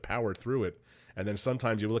just have to power through it. And then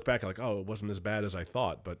sometimes you look back and like, oh, it wasn't as bad as I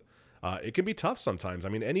thought. But it can be tough sometimes. I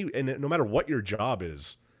mean, and no matter what your job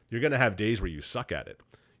is, you're going to have days where you suck at it.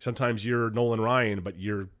 Sometimes you're Nolan Ryan, but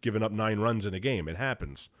you're giving up 9 runs in a game. It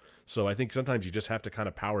happens. So I think sometimes you just have to kind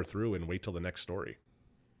of power through and wait till the next story.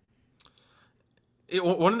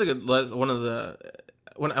 When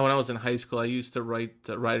I was in high school, I used to write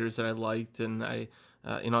writers that I liked, and I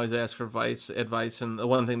I'd ask for advice, and the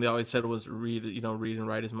one thing they always said was read and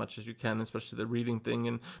write as much as you can, especially the reading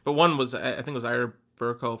thing. But one was, I think it was Ira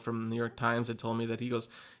Burko from New York Times that told me that he goes,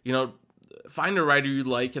 find a writer you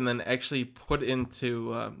like and then actually put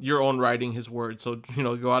into your own writing his words. So,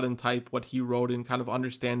 go out and type what he wrote and kind of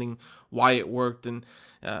understanding why it worked, and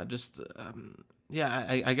I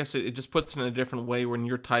guess it just puts it in a different way when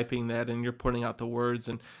you're typing that and you're putting out the words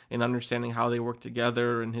and understanding how they work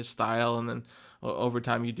together and his style, and then over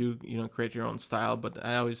time you do create your own style. But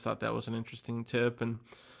I always thought that was an interesting tip. And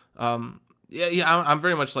I'm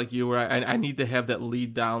very much like you, where I need to have that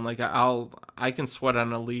lead down. Like I can sweat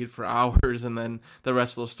on a lead for hours, and then the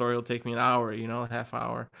rest of the story will take me an hour, a half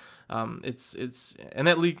hour. It's and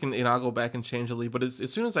that lead can, I'll go back and change the lead, but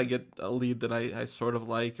as soon as I get a lead that I sort of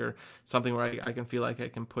like, or something where I can feel like I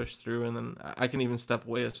can push through, and then I can even step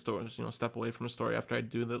away from a story after I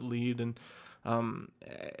do the lead. And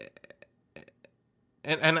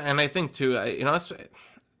and I think too,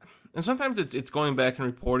 and sometimes it's going back and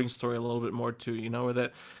reporting story a little bit more too, where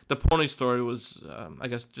that the pony story was, I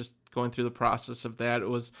guess, just going through the process of that. It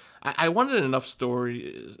was, I wanted enough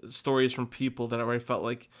stories from people that I already felt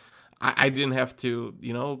like I didn't have to,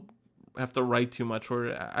 have to write too much,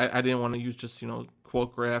 or I didn't want to use just,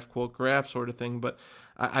 quote graph sort of thing, but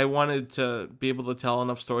I wanted to be able to tell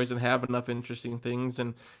enough stories and have enough interesting things.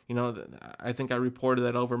 And, I think I reported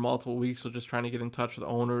that over multiple weeks. So just trying to get in touch with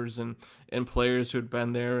owners and players who had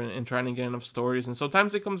been there and trying to get enough stories. And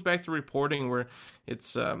sometimes it comes back to reporting where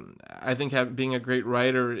it's, I think being a great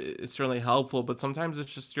writer is certainly helpful, but sometimes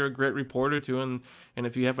it's just you're a great reporter too. And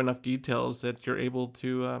if you have enough details that you're able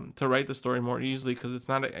to write the story more easily, because it's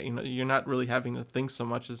not, you're not really having to think so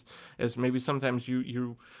much as maybe sometimes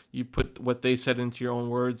you put what they said into your own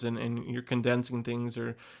words and you're condensing things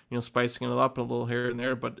or, spicing it up a little here and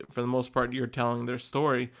there. But for the most part, you're telling their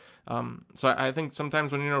story. So I think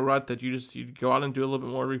sometimes when you're in a rut that you go out and do a little bit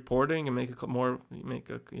more reporting and make a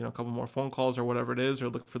couple more phone calls or whatever it is, or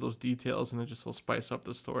look for those details, and it just will spice up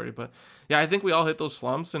the story. But yeah, I think we all hit those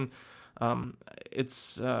slumps, and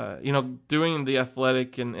it's doing The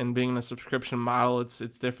Athletic and being in a subscription model, it's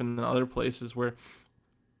different than other places where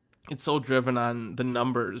it's so driven on the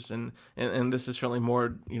numbers, and this is certainly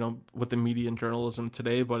more, with the media and journalism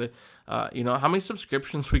today, but how many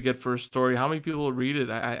subscriptions we get for a story, how many people read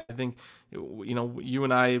it. I think, you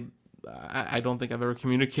and I don't think I've ever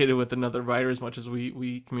communicated with another writer as much as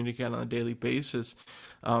we communicate on a daily basis.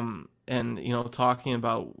 And talking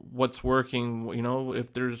about what's working,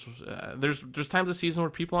 if there's times of season where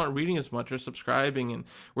people aren't reading as much or subscribing, and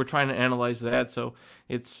we're trying to analyze that. So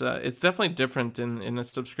it's definitely different in a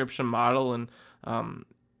subscription model. And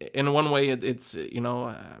in one way, it's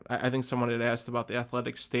I think someone had asked about the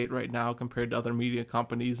Athletic state right now compared to other media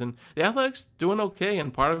companies, and the Athletic's doing okay.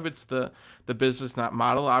 And part of it's the business, not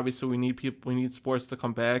model. Obviously, we need sports to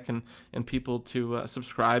come back and people to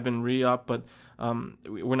subscribe and re-up, but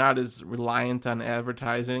we're not as reliant on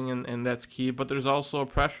advertising, and that's key. But there's also a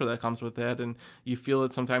pressure that comes with that, and you feel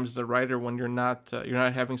it sometimes as a writer when you're not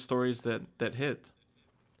having stories that hit.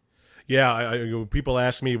 Yeah, people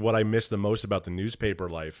ask me what I miss the most about the newspaper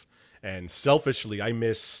life, and selfishly, I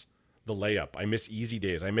miss the layup. I miss easy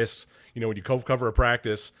days. I miss, when you cover a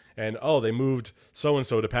practice and, they moved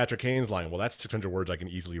so-and-so to Patrick Kane's line. Well, that's 600 words I can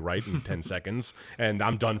easily write in 10 seconds, and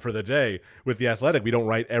I'm done for the day. With The Athletic, we don't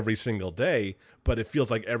write every single day, but it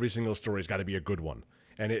feels like every single story's got to be a good one.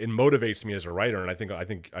 And it motivates me as a writer, and I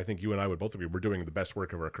think you and I would both agree we're doing the best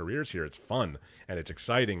work of our careers here. It's fun and it's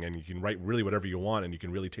exciting, and you can write really whatever you want, and you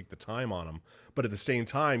can really take the time on them. But at the same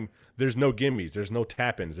time, there's no gimmies, there's no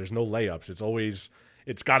tap-ins, there's no layups.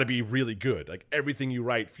 It's got to be really good. Like everything you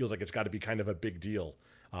write feels like it's got to be kind of a big deal,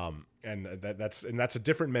 and that's a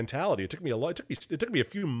different mentality. It took me a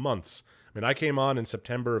few months. I mean, I came on in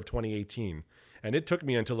September of 2018. And it took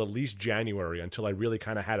me until at least January until I really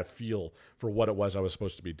kind of had a feel for what it was I was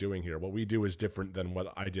supposed to be doing here. What we do is different than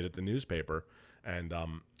what I did at the newspaper. And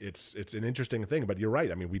it's an interesting thing. But you're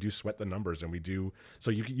right. I mean, we do sweat the numbers, and we do. So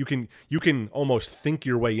you can almost think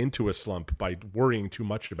your way into a slump by worrying too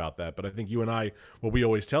much about that. But I think you and I, what we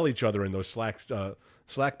always tell each other in those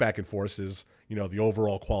Slack back and forth is, the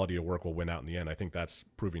overall quality of work will win out in the end. I think that's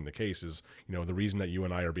proving the case is, the reason that you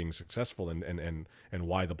and I are being successful and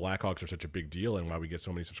why the Blackhawks are such a big deal and why we get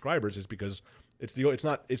so many subscribers is because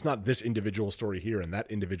it's not this individual story here and that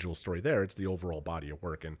individual story there. It's the overall body of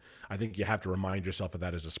work. And I think you have to remind yourself of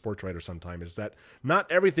that as a sports writer sometimes, is that not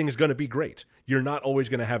everything is going to be great. You're not always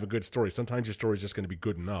going to have a good story. Sometimes your story is just going to be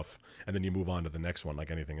good enough, and then you move on to the next one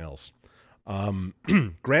like anything else.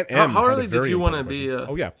 Grant M. How early did you want to be?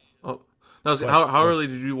 How early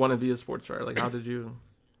did you want to be a sports writer? Like, how did you?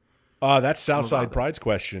 That's Southside Pride's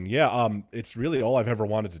question. Yeah, it's really all I've ever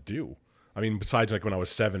wanted to do. I mean, besides like when I was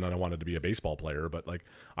 7 and I wanted to be a baseball player, but like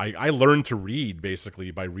I learned to read basically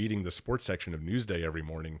by reading the sports section of Newsday every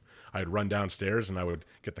morning. I'd run downstairs and I would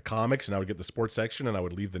get the comics and I would get the sports section and I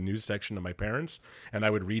would leave the news section to my parents, and I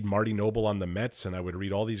would read Marty Noble on the Mets, and I would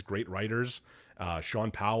read all these great writers, Sean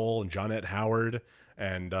Powell and Jonette Howard.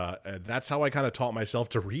 And that's how I kind of taught myself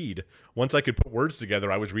to read. Once I could put words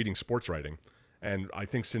together, I was reading sports writing. And I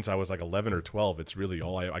think since I was like 11 or 12, it's really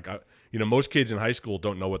all I got. Most kids in high school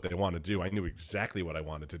don't know what they want to do. I knew exactly what I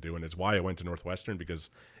wanted to do. And it's why I went to Northwestern, because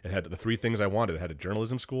it had the three things I wanted. It had a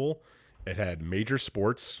journalism school. It had major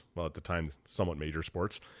sports. Well, at the time, somewhat major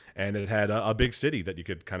sports. And it had a big city that you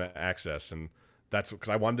could kind of access. And that's because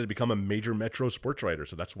I wanted to become a major metro sports writer.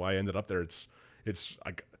 So that's why I ended up there. It's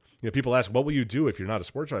like, people ask, what will you do if you're not a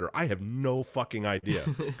sports writer? I have no fucking idea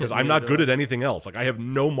because I'm not good at anything else. Like, I have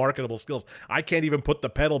no marketable skills. I can't even put the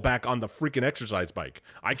pedal back on the freaking exercise bike.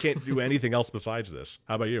 I can't do anything else besides this.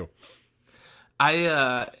 How about you?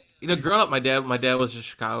 Growing up, my dad was a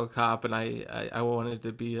Chicago cop, and I wanted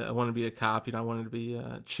to be a cop. I wanted to be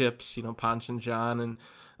Chips, Ponch and John, and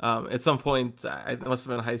at some point, I must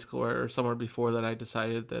have been in high school or somewhere before that, I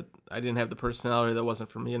decided that I didn't have the personality, that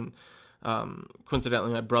wasn't for me. And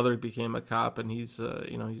coincidentally, my brother became a cop, and he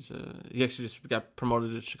actually just got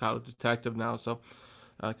promoted to Chicago detective now. So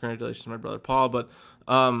congratulations to my brother Paul. But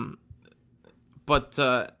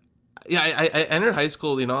I entered high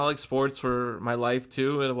school. I like sports for my life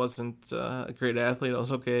too. I wasn't a great athlete. I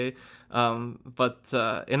was okay,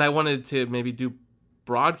 and I wanted to maybe do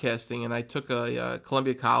broadcasting, and I took a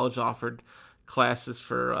Columbia College offered classes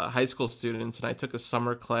for high school students, and I took a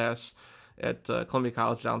summer class at Columbia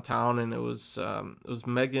College downtown, and it was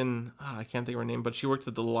Megan. I can't think of her name, but she worked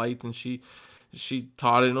at the Light, and she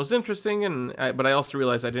taught it, and it was interesting. But I also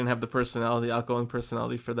realized I didn't have the outgoing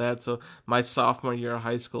personality for that. So my sophomore year of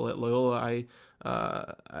high school at Loyola,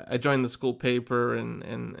 I joined the school paper,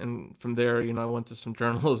 and from there, I went to some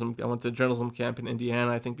journalism. I went to a journalism camp in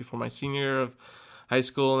Indiana, I think, before my senior year of high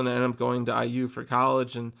school, and I ended up going to IU for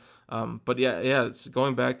college. And it's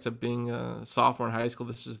going back to being a sophomore in high school.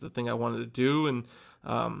 This is the thing I wanted to do, and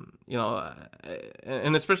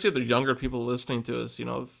and especially if they're younger people listening to us,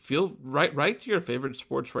 feel write to your favorite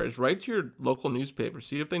sports writers, write to your local newspaper,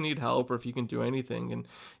 see if they need help or if you can do anything. And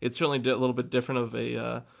it's certainly a little bit different of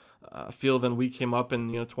a field than we came up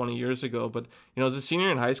in 20 years ago. But as a senior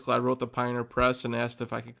in high school, I wrote the Pioneer Press and asked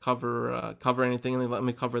if I could cover anything, and they let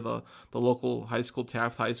me cover the local high school,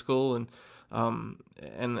 Taft High School. And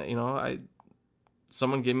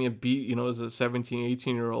someone gave me a beat, as a 17,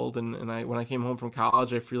 18-year-old, and when I came home from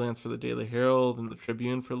college, I freelanced for the Daily Herald and the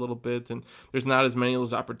Tribune for a little bit, and there's not as many of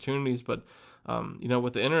those opportunities, but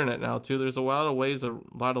with the internet now too, there's a lot of ways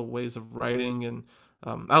of writing. And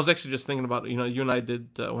I was actually just thinking about, you and I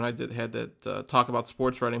did when I had that Talk About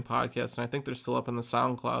Sports Writing podcast, and I think they're still up in the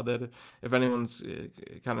SoundCloud, that if anyone's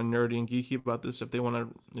kind of nerdy and geeky about this, if they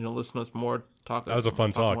want to listen to us more, that was a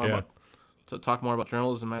fun talk, yeah. To talk more about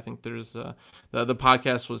journalism, I think there's the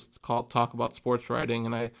podcast was called Talk About Sports Writing,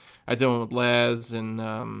 and I did one with Laz and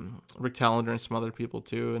Rick Tallender and some other people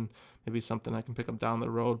too, and maybe something I can pick up down the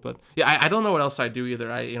road. But yeah, I don't know what else I do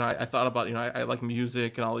either. I thought about I like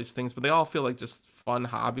music and all these things, but they all feel like just fun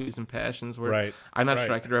hobbies and passions where I'm not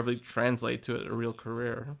sure I could ever translate to a real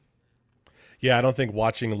career. Yeah, I don't think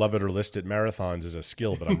watching Love It or List It marathons is a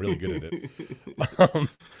skill, but I'm really good at it.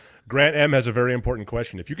 Grant M. has a very important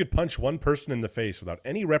question. If you could punch one person in the face without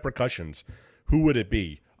any repercussions, who would it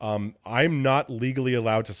be? I'm not legally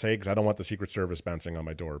allowed to say because I don't want the Secret Service bouncing on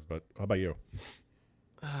my door, but how about you?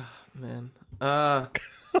 Man. God,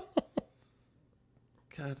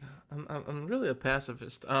 I'm really a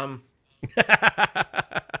pacifist.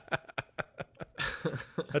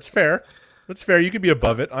 That's fair. That's fair. You could be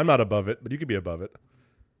above it. I'm not above it, but you could be above it.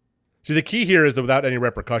 See, the key here is that without any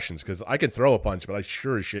repercussions, because I can throw a punch, but I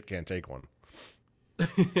sure as shit can't take one.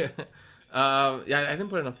 I didn't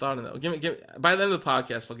put enough thought in that. Give me. By the end of the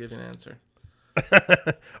podcast, I'll give you an answer.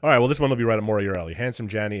 All right, well, this one will be right up more of your alley. Handsome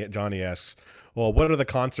Johnny asks, well, what are the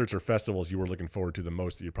concerts or festivals you were looking forward to the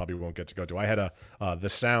most that you probably won't get to go to? I had The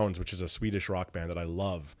Sounds, which is a Swedish rock band that I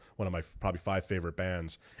love, one of my probably 5 favorite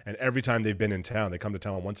bands. And every time they've been in town, they come to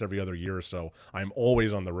town once every other year or so. I'm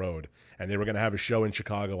always on the road. And they were going to have a show in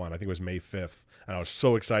Chicago on, I think it was May 5th. And I was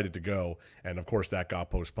so excited to go. And, of course, that got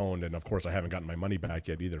postponed. And, of course, I haven't gotten my money back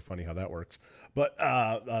yet either. Funny how that works. But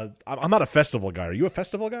I'm not a festival guy. Are you a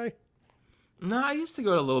festival guy? No, I used to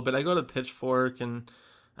go to a little bit. I go to Pitchfork, and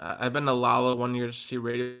I've been to Lala one year to see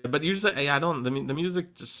radio. But usually, I don't. The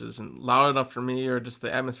music just isn't loud enough for me, or just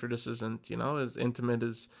the atmosphere just isn't, as intimate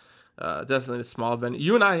as definitely a small venue.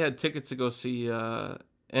 You and I had tickets to go see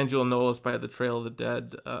Angelo Knowles by the Trail of the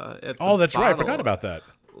Dead. That's right. I forgot about that.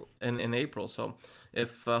 In April. So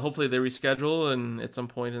if hopefully they reschedule, and at some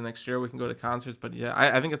point in next year we can go to concerts. But yeah,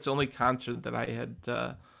 I think it's the only concert that I had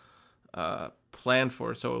planned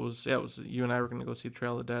for. So it was you and I were going to go see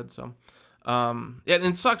Trail of the Dead. So and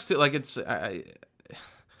it sucks too. Like this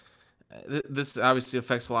obviously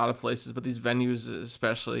affects a lot of places, but these venues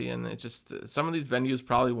especially, and it just some of these venues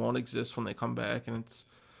probably won't exist when they come back, and it's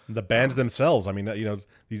the bands themselves. I mean,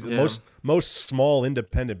 these most small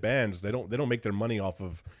independent bands, they don't make their money off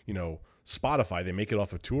of Spotify. They make it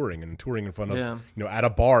off of touring in front of at a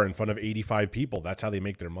bar in front of 85 people. That's how they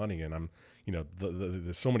make their money. And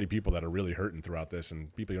there's so many people that are really hurting throughout this,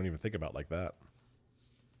 and people you don't even think about like that.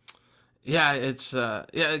 Yeah, it's yeah,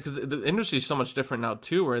 because the industry is so much different now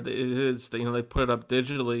too, where it is that, they put it up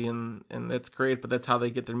digitally, and that's great, but that's how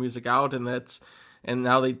they get their music out, and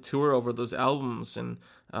now they tour over those albums, and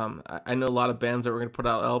I know a lot of bands that were going to put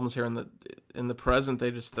out albums here in the present,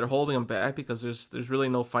 they're holding them back because there's really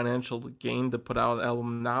no financial gain to put out an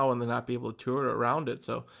album now and then not be able to tour around it.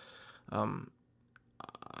 So um,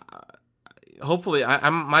 hopefully,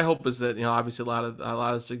 my hope is that, obviously a lot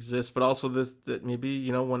of this exists, but also that maybe,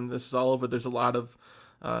 when this is all over, there's a lot of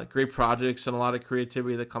great projects and a lot of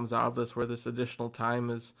creativity that comes out of this, where this additional time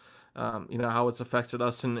is, how it's affected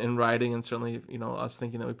us in writing, and certainly, us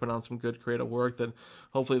thinking that we put on some good creative work, that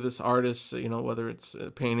hopefully this artist, whether it's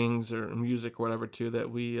paintings or music or whatever too,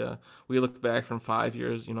 that we look back from 5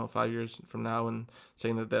 years, 5 years from now, and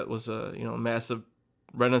saying that was a, massive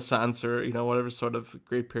renaissance, or whatever sort of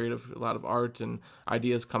great period of a lot of art and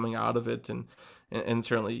ideas coming out of it, and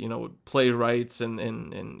certainly, playwrights and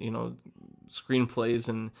screenplays,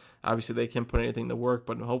 and obviously they can't put anything to work,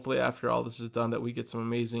 but hopefully after all this is done, that we get some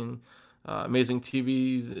amazing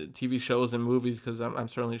TV shows and movies, because I'm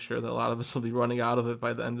certainly sure that a lot of us will be running out of it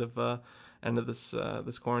by the end of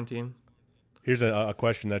this quarantine. Here's a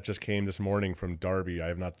question that just came this morning from Darby. I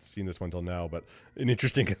have not seen this one till now, but an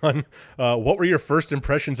interesting one. What were your first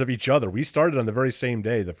impressions of each other? We started on the very same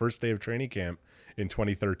day, the first day of training camp in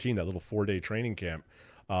 2013, that little 4-day training camp.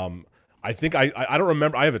 I think I don't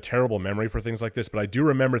remember. I have a terrible memory for things like this, but I do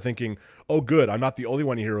remember thinking, oh, good, I'm not the only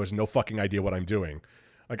one here who has no fucking idea what I'm doing.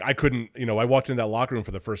 Like, I couldn't, I walked into that locker room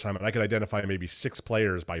for the first time and I could identify maybe 6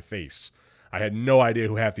 players by face. I had no idea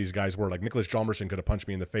who half these guys were. Like, Nicholas Hjalmarsson could have punched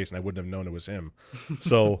me in the face and I wouldn't have known it was him.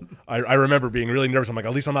 So I remember being really nervous. I'm like,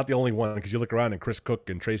 at least I'm not the only one, because you look around and Chris Cook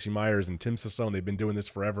and Tracy Myers and Tim Sassone, they've been doing this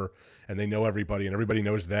forever and they know everybody and everybody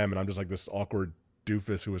knows them. And I'm just like this awkward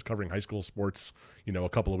doofus who was covering high school sports, a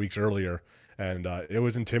couple of weeks earlier. And it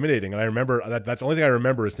was intimidating. And I remember that's the only thing I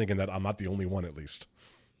remember, is thinking that I'm not the only one, at least.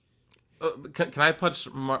 Can I punch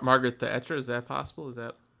Margaret Thatcher? Is that possible?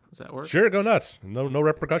 Does that work? Sure, go nuts. No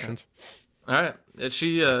repercussions. All right.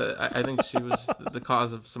 I think she was the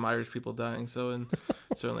cause of some Irish people dying. So, and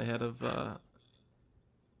certainly had of a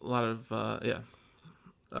lot of yeah.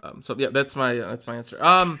 So yeah, that's my answer.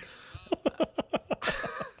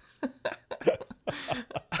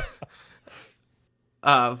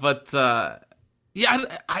 Yeah,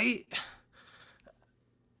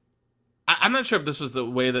 I'm not sure if this was the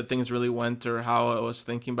way that things really went or how I was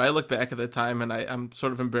thinking, but I look back at the time and I'm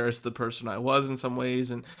sort of embarrassed of the person I was in some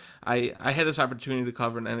ways. And I had this opportunity to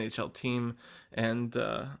cover an NHL team, and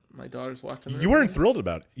my daughter's watching. You weren't thrilled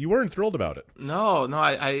about it. No,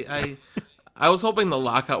 I was hoping the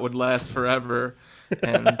lockout would last forever.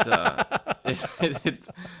 And I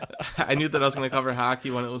knew that I was going to cover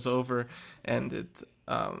hockey when it was over. And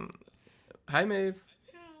hi, Maeve.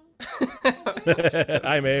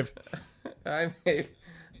 Hi, Maeve. Hi, Maeve.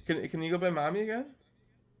 Can you go by mommy again?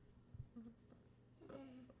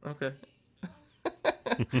 Okay.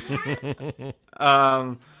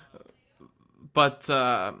 But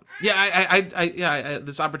yeah, I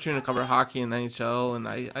this opportunity to cover hockey in NHL, and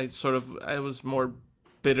I was more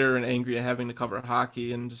bitter and angry at having to cover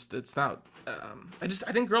hockey, and just it's not. I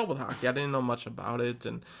didn't grow up with hockey. I didn't know much about it,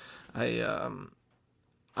 and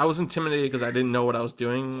I was intimidated because I didn't know what I was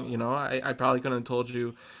doing. I probably couldn't have told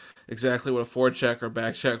you exactly what a forecheck or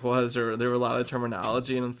backcheck was, or there were a lot of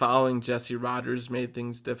terminology. And following Jesse Rogers made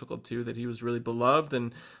things difficult too. That he was really beloved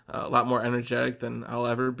and a lot more energetic than I'll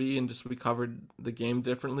ever be, and just we covered the game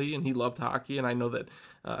differently. And he loved hockey, and I know that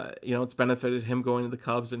it's benefited him going to the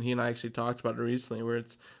Cubs. And he and I actually talked about it recently, where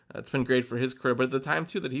it's been great for his career. But at the time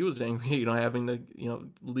too, that he was angry, having to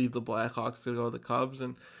leave the Blackhawks to go to the Cubs.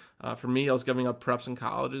 And for me, I was giving up preps and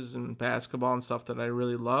colleges and basketball and stuff that I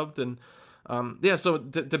really loved. And yeah, so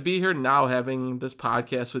to be here now, having this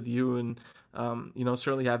podcast with you, and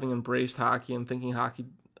certainly having embraced hockey and thinking hockey,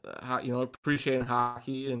 appreciating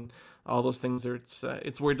hockey and all those things.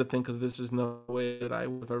 It's weird to think, because this is no way that I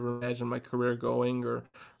would have ever imagined my career going, or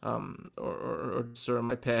sort of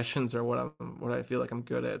my passions, or what I feel like I'm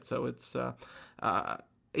good at. So it's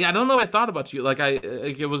yeah, I don't know what I thought about you.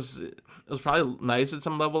 It was probably nice at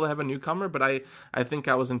some level to have a newcomer, but I think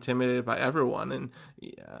I was intimidated by everyone, and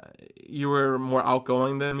you were more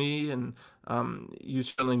outgoing than me, and you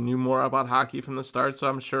certainly knew more about hockey from the start, so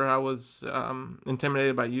I'm sure I was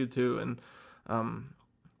intimidated by you too, and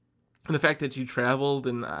the fact that you traveled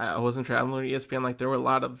and I wasn't traveling with ESPN, like there were a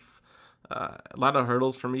lot of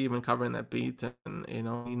hurdles for me even covering that beat, and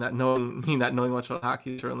me not knowing much about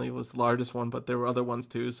hockey certainly was the largest one, but there were other ones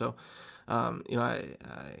too. So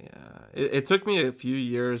it took me a few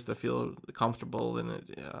years to feel comfortable in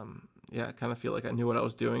it, yeah, kind of feel like I knew what I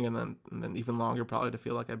was doing, and then even longer probably to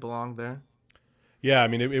feel like I belonged there. Yeah, I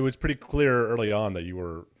mean, it was pretty clear early on that you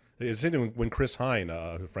were. It's interesting when Chris Hine,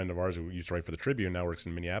 a friend of ours who used to write for the Tribune, now works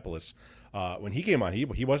in Minneapolis, when he came on,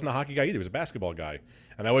 he wasn't a hockey guy either. He was a basketball guy.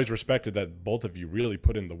 And I always respected that both of you really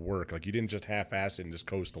put in the work. Like, you didn't just half-ass it and just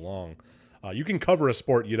coast along. You can cover a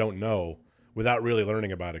sport you don't know without really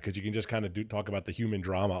learning about it, because you can just kind of talk about the human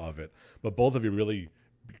drama of it. But both of you really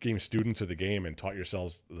became students of the game and taught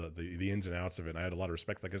yourselves the ins and outs of it. And I had a lot of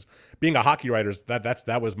respect for that, because being a hockey writer,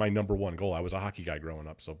 that was my number one goal. I was a hockey guy growing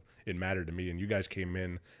up, so it mattered to me. And you guys came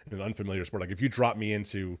in an unfamiliar sport. Like, if you dropped me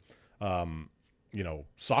into,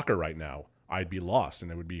 soccer right now, I'd be lost,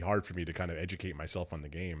 and it would be hard for me to kind of educate myself on the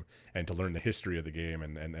game and to learn the history of the game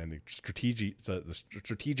and the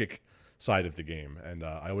strategic side of the game. And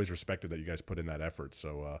I always respected that you guys put in that effort.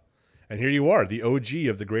 So, and here you are, the OG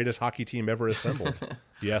of the greatest hockey team ever assembled,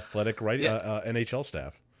 the Athletic NHL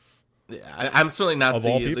staff. Yeah, I'm certainly not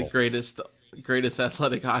the greatest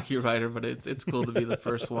athletic hockey writer, but it's cool to be the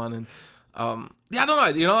first one. And I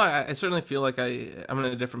don't know. I certainly feel like I'm in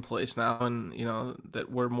a different place now, and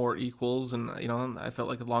that we're more equals. And I felt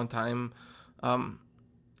like a long time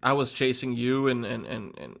I was chasing you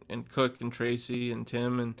and Cook and Tracy and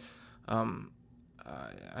Tim, and I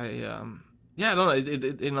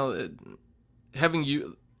don't know. Having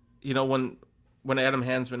you, when Adam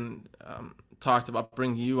Hansman talked about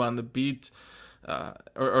bringing you on the beat,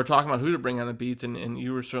 or talking about who to bring on the beat, and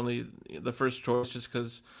you were certainly the first choice, just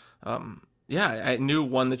because, I knew,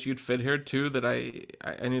 one, that you'd fit here, two, that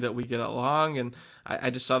I knew that we get along, and I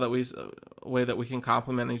just saw that a way that we can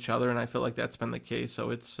complement each other, and I feel like that's been the case. So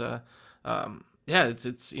it's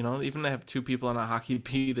it's even to have two people on a hockey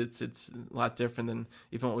beat, it's a lot different than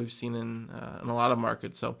even what we've seen in a lot of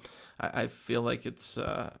markets. So I feel like it's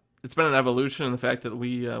been an evolution in the fact that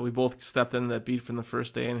we both stepped into that beat from the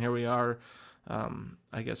first day, and here we are.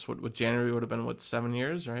 I guess what January would have been 7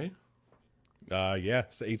 years, right?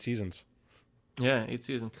 So 8 seasons. Yeah, 8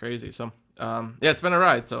 seasons, crazy. So it's been a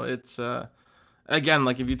ride. So it's again,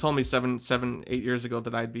 like, if you told me 7, 8 years ago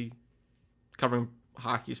that I'd be covering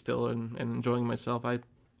hockey still and enjoying myself, I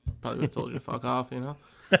probably would have told you to fuck off,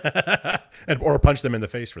 or punch them in the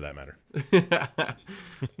face, for that matter.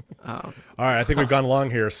 All right, I think we've gone long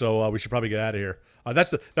here, so we should probably get out of here.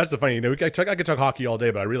 That's the funny. I could talk hockey all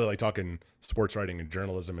day, but I really like talking sports writing and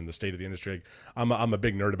journalism and the state of the industry. I'm a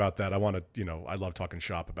big nerd about that. I want to, I love talking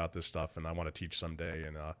shop about this stuff, and I want to teach someday,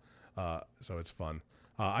 and so it's fun.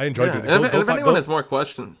 I enjoyed it. If anyone has more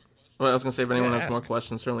questions. Well, I was going to say, if anyone has more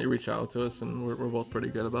questions, certainly reach out to us, and we're both pretty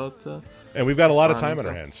good about. And we've got a lot of time on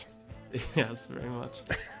our hands. Yes, very much.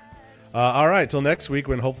 All right, till next week,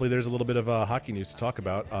 when hopefully there's a little bit of hockey news to talk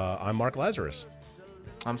about. I'm Mark Lazarus.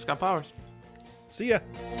 I'm Scott Powers. See ya.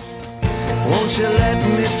 Won't you let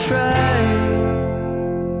me try?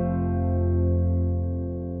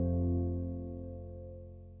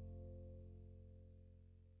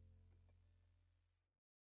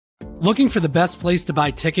 Looking for the best place to buy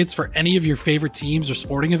tickets for any of your favorite teams or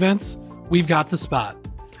sporting events? We've got the spot.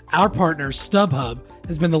 Our partner, StubHub,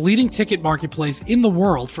 has been the leading ticket marketplace in the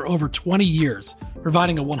world for over 20 years,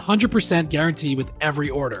 providing a 100% guarantee with every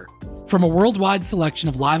order. From a worldwide selection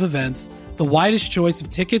of live events, the widest choice of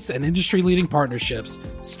tickets, and industry-leading partnerships,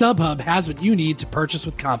 StubHub has what you need to purchase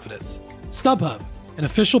with confidence. StubHub, an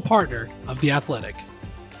official partner of The Athletic.